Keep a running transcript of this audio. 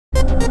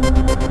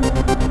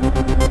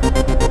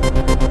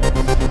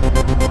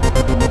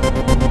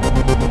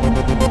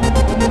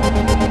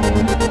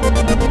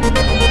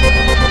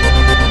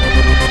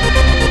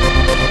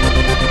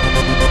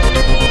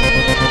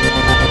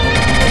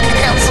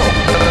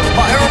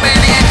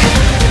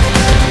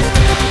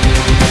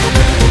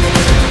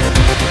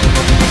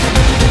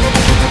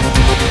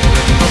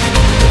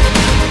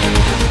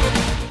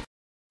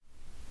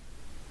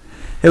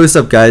Hey, what's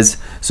up guys?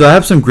 So I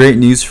have some great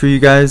news for you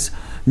guys.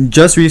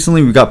 Just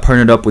recently we got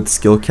partnered up with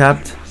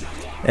SkillCapped,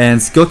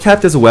 and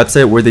SkillCapped is a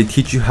website where they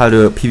teach you how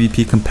to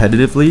PvP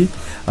competitively,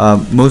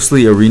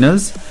 mostly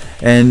arenas,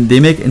 and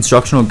they make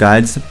instructional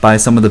guides by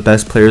some of the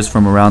best players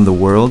from around the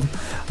world,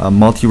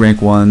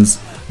 multi-rank ones,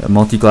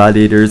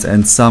 multi-gladiators,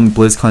 and some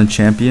BlizzCon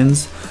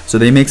champions. So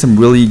they make some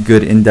really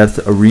good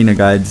in-depth arena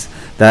guides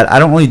that I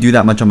don't really do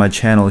that much on my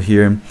channel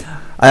here.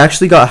 I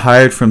actually got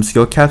hired from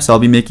SkillCapped, so I'll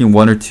be making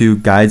 1 or 2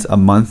 guides a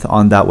month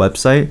on that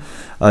website.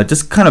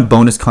 Just kind of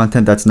bonus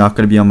content that's not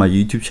going to be on my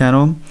YouTube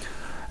channel.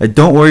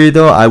 Don't worry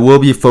though, I will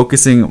be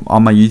focusing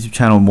on my YouTube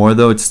channel more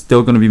though. It's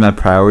still going to be my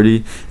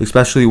priority,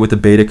 especially with the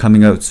beta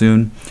coming out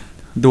soon.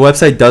 The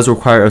website does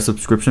require a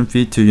subscription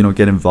fee to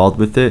get involved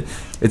with it.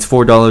 It's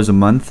 $4 a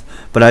month,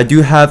 but I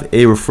do have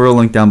a referral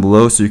link down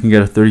below, so you can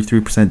get a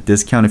 33%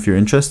 discount if you're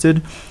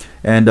interested.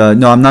 And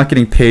no, I'm not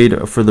getting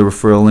paid for the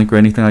referral link or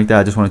anything like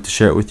that. I just wanted to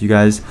share it with you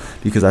guys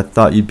because I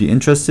thought you'd be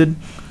interested.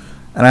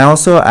 And I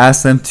also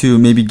asked them to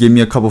maybe give me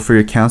a couple free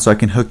accounts so I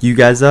can hook you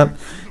guys up.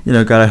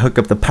 Gotta hook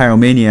up the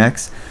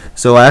pyromaniacs.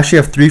 So I actually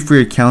have 3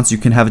 free accounts you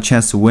can have a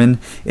chance to win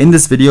in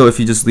this video if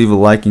you just leave a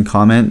like and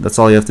comment. That's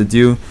all you have to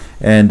do,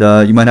 and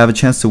you might have a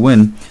chance to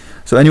win.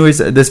 So anyways,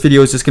 this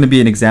video is just going to be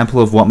an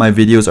example of what my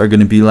videos are going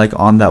to be like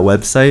on that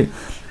website.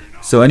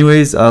 So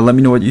anyways, let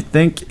me know what you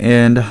think,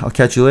 and I'll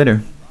catch you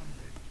later.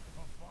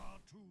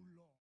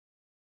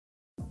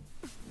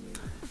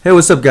 Hey,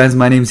 what's up guys,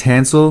 my name's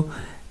Hansol,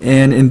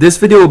 and in this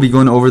video we'll be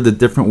going over the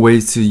different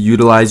ways to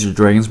utilize your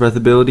Dragon's Breath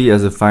ability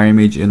as a Fire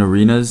Mage in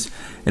arenas,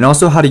 and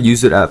also how to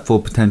use it at full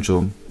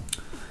potential.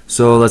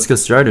 So let's get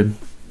started.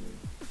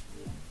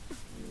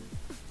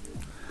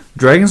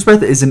 Dragon's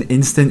Breath is an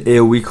instant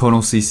AoE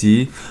conal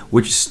CC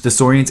which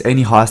disorients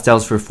any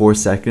hostiles for 4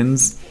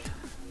 seconds.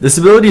 This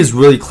ability is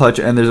really clutch,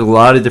 and there's a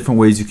lot of different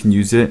ways you can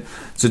use it,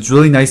 so it's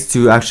really nice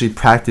to actually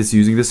practice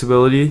using this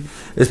ability,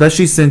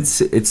 especially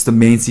since it's the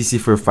main CC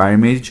for a Fire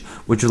Mage,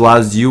 which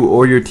allows you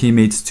or your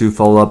teammates to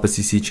follow up a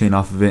CC chain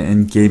off of it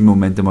and gain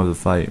momentum of the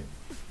fight.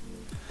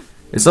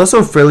 It's also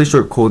a fairly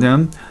short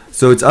cooldown,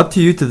 so it's up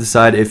to you to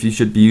decide if you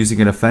should be using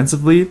it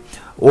offensively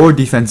or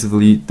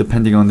defensively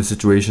depending on the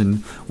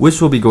situation,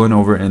 which we'll be going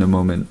over in a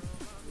moment.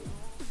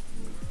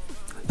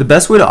 The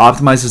best way to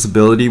optimize this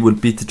ability would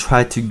be to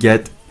try to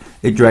get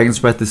a Dragon's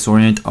Breath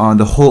disorient on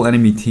the whole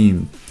enemy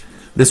team.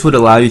 This would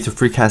allow you to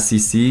free cast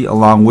CC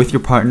along with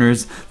your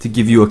partners to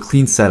give you a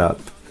clean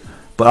setup.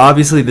 But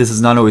obviously this is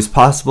not always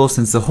possible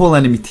since the whole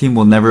enemy team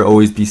will never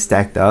always be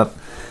stacked up,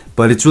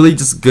 but it's really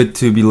just good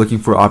to be looking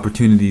for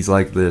opportunities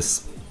like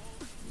this.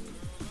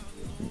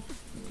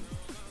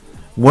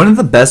 One of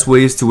the best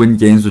ways to win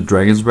games with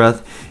Dragon's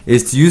Breath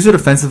is to use it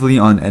offensively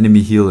on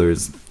enemy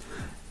healers.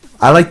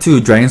 I like to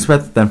Dragon's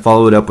Breath, then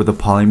follow it up with a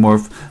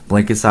Polymorph,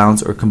 Blanket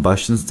Silence, or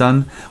Combustion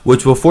Stun,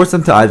 which will force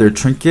them to either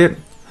Trinket,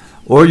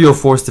 or you'll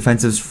force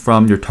defensives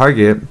from your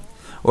target,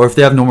 or if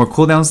they have no more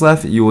cooldowns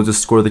left, you will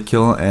just score the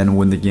kill and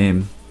win the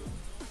game.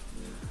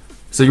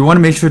 So you want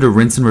to make sure to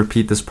rinse and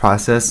repeat this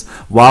process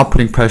while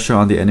putting pressure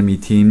on the enemy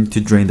team to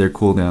drain their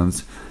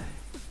cooldowns.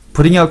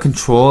 Putting out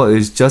control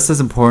is just as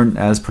important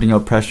as putting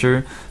out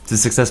pressure to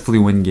successfully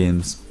win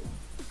games.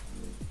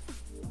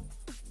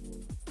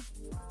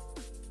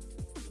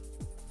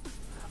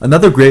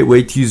 Another great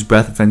way to use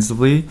Breath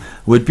offensively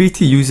would be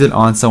to use it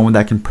on someone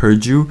that can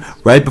purge you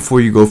right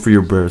before you go for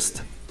your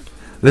burst.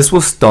 This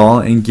will stall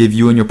and give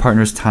you and your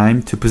partners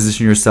time to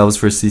position yourselves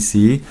for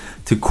CC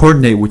to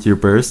coordinate with your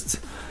bursts,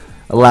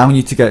 allowing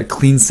you to get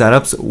clean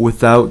setups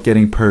without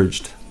getting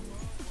purged.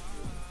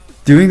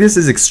 Doing this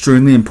is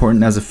extremely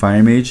important as a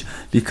Fire Mage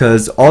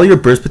because all your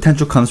burst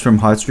potential comes from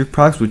Hot Streak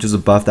procs, which is a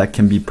buff that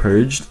can be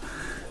purged.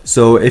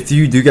 So if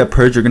you do get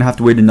purged, you're going to have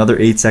to wait another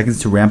 8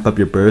 seconds to ramp up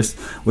your burst,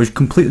 which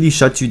completely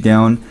shuts you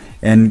down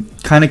and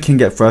kind of can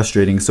get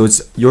frustrating. So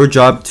it's your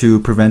job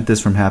to prevent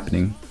this from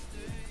happening.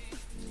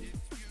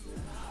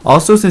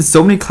 Also, since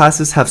so many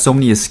classes have so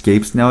many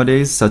escapes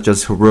nowadays, such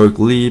as Heroic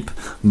Leap,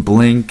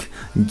 Blink,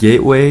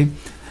 Gateway,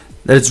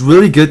 that it's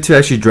really good to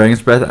actually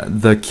Dragon's Breath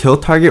the kill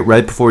target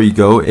right before you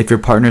go if your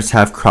partners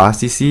have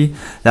cross CC.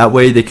 That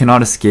way they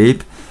cannot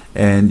escape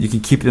and you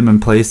can keep them in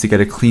place to get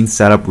a clean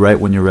setup right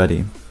when you're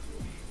ready.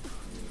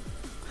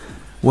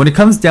 When it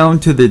comes down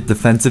to the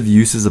defensive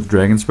uses of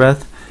Dragon's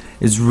Breath,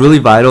 it's really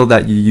vital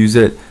that you use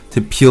it to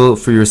peel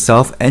for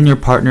yourself and your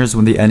partners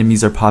when the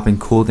enemies are popping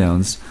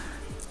cooldowns.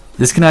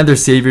 This can either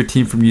save your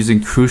team from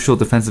using crucial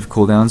defensive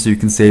cooldowns so you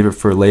can save it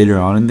for later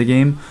on in the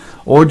game,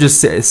 or just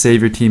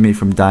save your teammate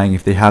from dying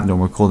if they have no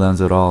more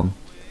cooldowns at all.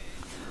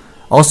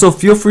 Also,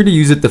 feel free to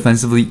use it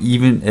defensively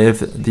even if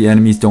the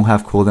enemies don't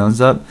have cooldowns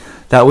up.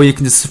 That way you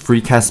can just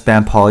free cast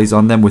spam polys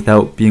on them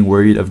without being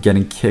worried of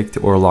getting kicked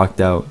or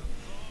locked out.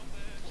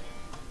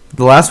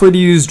 The last way to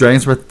use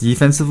Dragon's Breath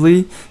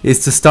defensively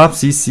is to stop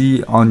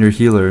CC on your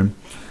healer.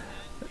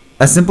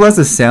 As simple as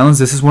it sounds,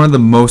 this is one of the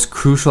most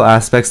crucial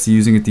aspects to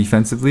using it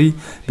defensively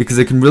because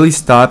it can really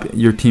stop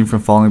your team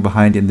from falling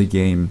behind in the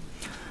game.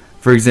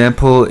 For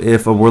example,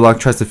 if a Warlock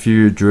tries to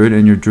fear your Druid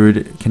and your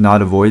Druid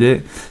cannot avoid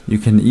it, you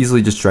can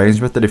easily just Dragon's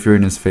Breath it if you're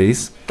in his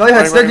face. Go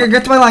ahead,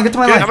 get to my line, get to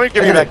my line. I'm gonna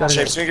give you back,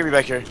 Shapes. I'm gonna give you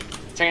back here.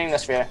 Triggering the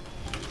sphere.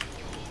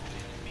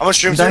 I'm gonna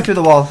stream Dying through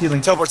the wall,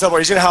 healing. Teleport.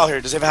 He's gonna howl here.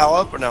 Does he have a howl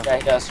up or no? Yeah,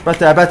 he does. Right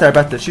there, I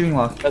bet there. Shooting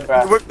lock. Good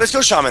breath. Let's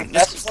go Shaman.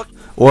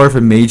 Or if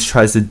a Mage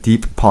tries to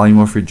deep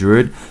polymorph your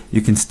Druid,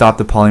 you can stop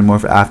the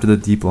polymorph after the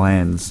deep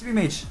lands.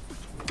 Mage.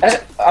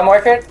 I'm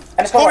working.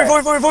 I just go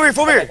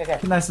Forward. Okay.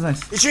 Nice.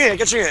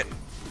 Get shooting it.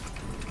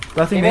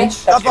 Breathing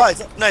Mage. Top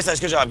 5. Nice.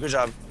 Good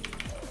job.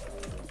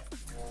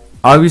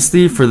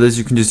 Obviously, for this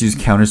you can just use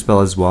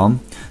Counterspell as well,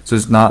 so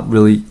it's not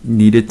really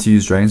needed to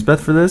use Dragon's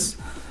Breath for this.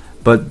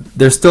 But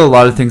there's still a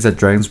lot of things that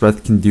Dragon's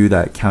Breath can do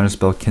that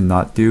Counterspell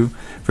cannot do.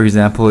 For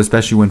example,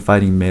 especially when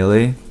fighting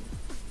melee.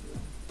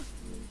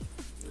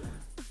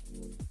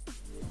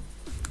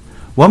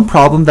 One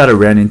problem that I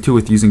ran into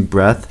with using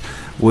Breath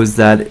was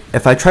that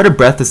if I try to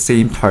Breath the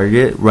same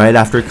target right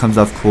after it comes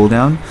off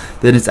cooldown,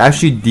 then it's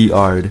actually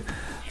DR'd.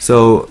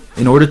 So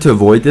in order to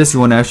avoid this, you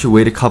want to actually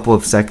wait a couple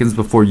of seconds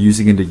before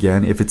using it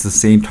again if it's the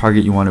same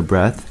target you want to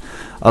Breath.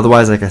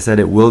 Otherwise, like I said,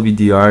 it will be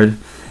DR'd.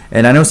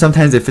 And I know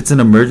sometimes if it's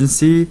an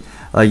emergency,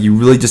 like you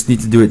really just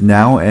need to do it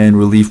now and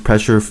relieve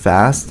pressure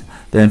fast,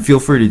 then feel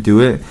free to do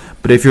it.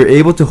 But if you're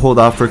able to hold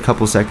off for a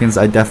couple seconds,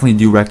 I definitely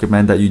do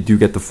recommend that you do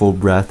get the full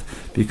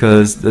breath,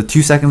 because the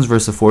 2 seconds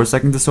versus a 4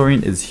 second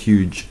disorient is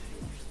huge.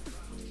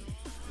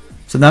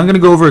 So now I'm going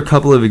to go over a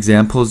couple of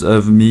examples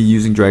of me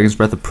using Dragon's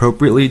Breath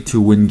appropriately to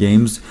win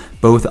games,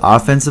 both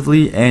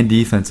offensively and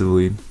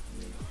defensively.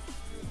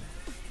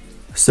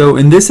 So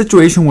in this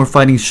situation we're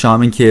fighting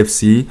Shaman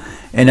KFC,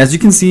 and as you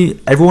can see,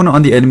 everyone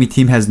on the enemy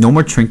team has no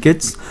more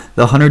trinkets,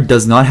 the hunter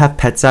does not have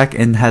pet sack,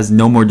 and has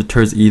no more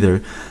deters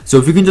either. So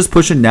if you can just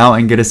push it now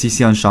and get a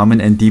CC on Shaman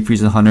and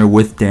defreeze the hunter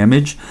with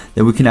damage,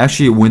 then we can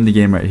actually win the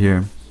game right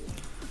here.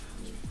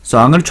 So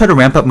I'm going to try to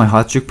ramp up my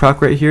hot streak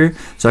proc right here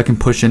so I can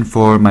push in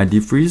for my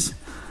defreeze.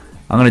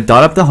 I'm going to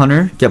dot up the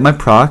hunter, get my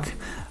proc.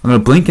 I'm going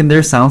to blink in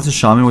there, silence the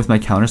Shaman with my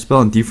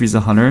counterspell and defreeze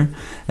the hunter,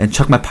 and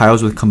chuck my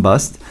pyros with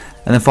combust.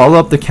 And then follow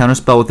up the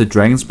counterspell with the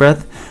Dragon's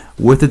Breath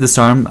with the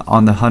disarm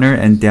on the hunter,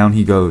 and down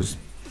he goes.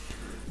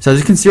 So as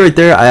you can see right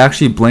there, I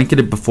actually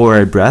blanketed before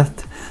I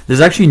breathed.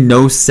 There's actually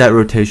no set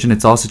rotation,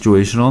 it's all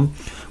situational.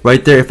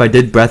 Right there, if I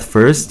did breath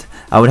first,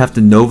 I would have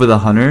to Nova the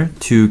hunter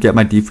to get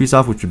my defreeze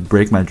off, which would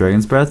break my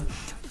Dragon's Breath.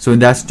 So in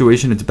that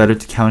situation, it's better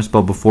to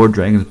counterspell before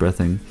Dragon's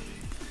Breathing.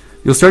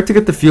 You'll start to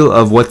get the feel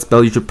of what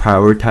spell you should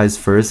prioritize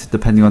first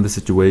depending on the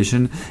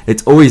situation.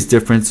 It's always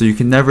different, so you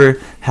can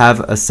never have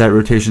a set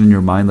rotation in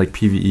your mind like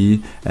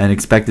PvE and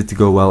expect it to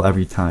go well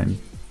every time.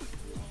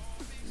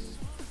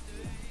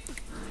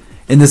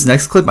 In this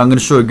next clip, I'm going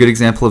to show a good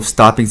example of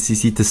stopping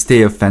CC to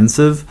stay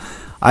offensive.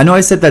 I know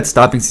I said that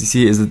stopping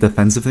CC is a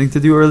defensive thing to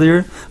do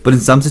earlier, but in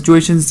some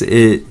situations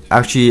it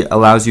actually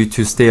allows you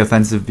to stay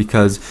offensive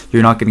because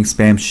you're not getting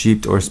spam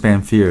sheeped or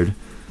spam feared.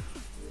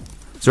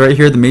 So right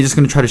here, the mage is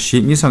going to try to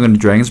sheep me, so I'm going to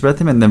Dragon's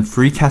Breath him and then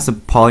free cast a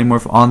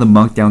polymorph on the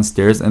monk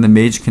downstairs, and the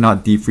mage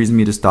cannot defreeze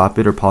me to stop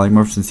it or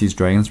polymorph since he's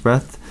Dragon's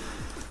Breath.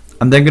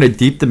 I'm then going to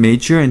deep the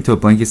mage here into a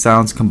blanket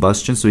silence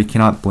combustion so he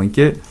cannot blink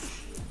it.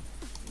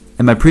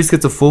 And my priest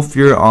gets a full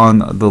fear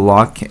on the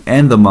lock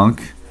and the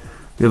monk.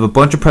 We have a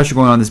bunch of pressure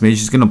going on this mage.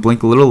 He's going to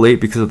blink a little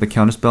late because of the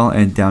counterspell,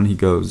 and down he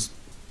goes.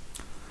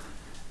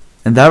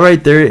 And that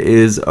right there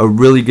is a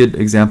really good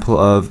example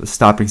of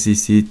stopping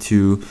CC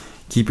to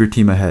keep your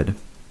team ahead.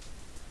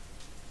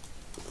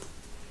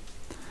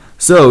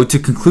 So to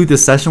conclude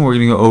this session, we're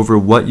going to go over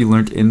what you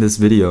learned in this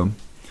video.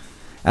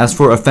 As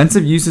for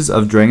offensive uses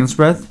of Dragon's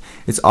Breath,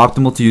 it's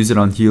optimal to use it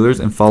on healers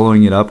and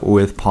following it up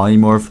with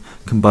Polymorph,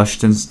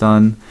 Combustion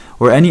Stun,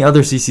 or any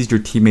other CCs your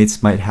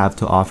teammates might have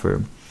to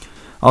offer.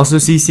 Also,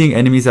 CCing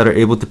enemies that are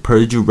able to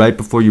purge you right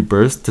before you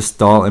burst to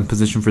stall and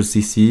position for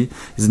CC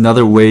is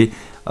another way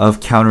of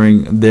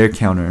countering their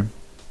counter.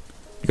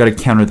 You gotta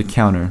counter the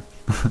counter.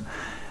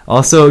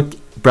 Also,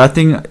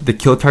 breathing the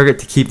kill target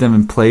to keep them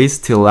in place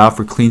to allow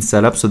for clean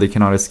setup so they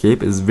cannot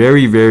escape is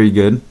very, very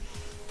good.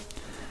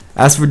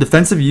 As for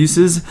defensive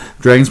uses,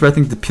 Dragon's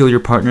Breathing to peel your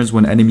partners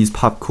when enemies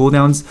pop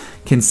cooldowns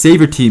can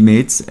save your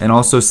teammates and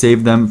also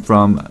save them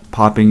from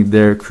popping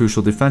their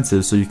crucial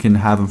defenses so you can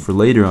have them for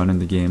later on in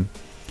the game.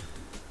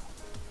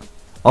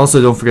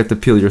 Also, don't forget to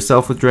peel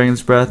yourself with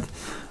Dragon's Breath.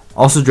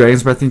 Also,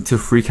 Dragon's Breathing to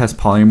free cast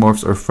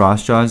polymorphs or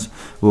frost jaws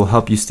will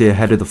help you stay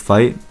ahead of the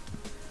fight.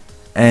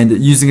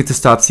 And using it to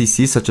stop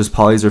CC such as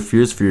polys or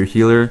fears for your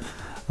healer.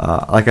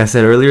 Like I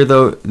said earlier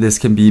though, this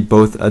can be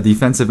both a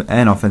defensive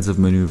and offensive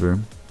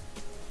maneuver.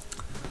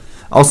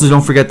 Also,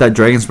 don't forget that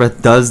Dragon's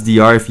Breath does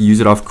DR if you use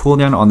it off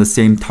cooldown on the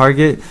same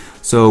target,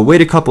 so wait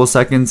a couple of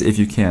seconds if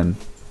you can.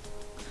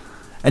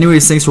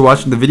 Anyways, thanks for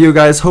watching the video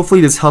guys.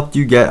 Hopefully this helped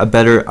you get a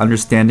better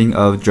understanding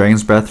of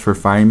Dragon's Breath for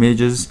firing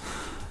mages.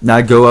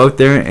 Now go out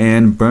there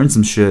and burn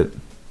some shit.